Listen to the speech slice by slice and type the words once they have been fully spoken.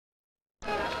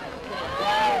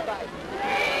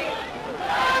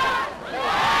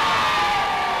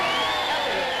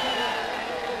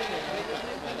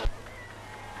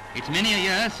many a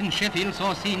year since Sheffield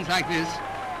saw scenes like this.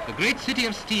 The great city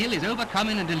of steel is overcome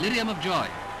in a delirium of joy.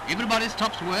 Everybody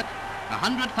stops work.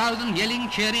 100,000 yelling,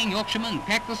 cheering Yorkshiremen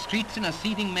pack the streets in a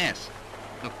seething mass.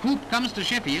 The coup comes to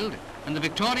Sheffield, and the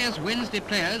victorious Wednesday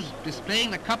players, displaying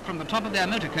the cup from the top of their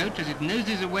motor coach as it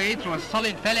noses away through a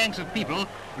solid phalanx of people,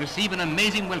 receive an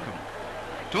amazing welcome.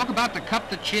 Talk about the cup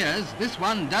that cheers, this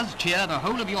one does cheer the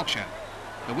whole of Yorkshire.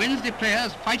 The Wednesday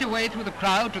players fight away through the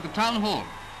crowd to the town hall,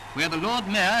 where the Lord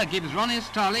Mayor gives Ronnie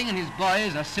Starling and his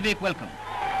boys a civic welcome.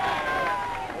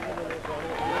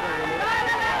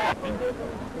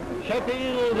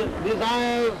 Sheffield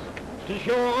desires to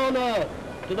show honour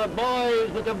to the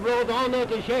boys that have brought honour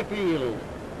to Sheffield.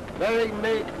 They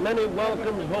make many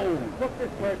welcomes home. Tell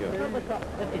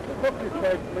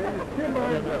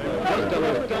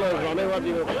us, Ronnie, what do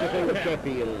you think of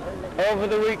Sheffield? Over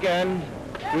the weekend,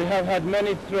 we have had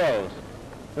many thrills,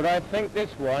 but I think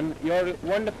this one, your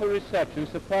wonderful reception,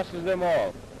 surpasses them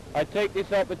all. I take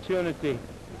this opportunity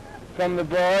from the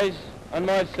boys and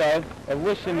myself of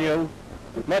wishing you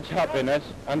much happiness,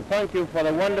 and thank you for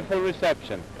the wonderful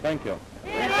reception. Thank you.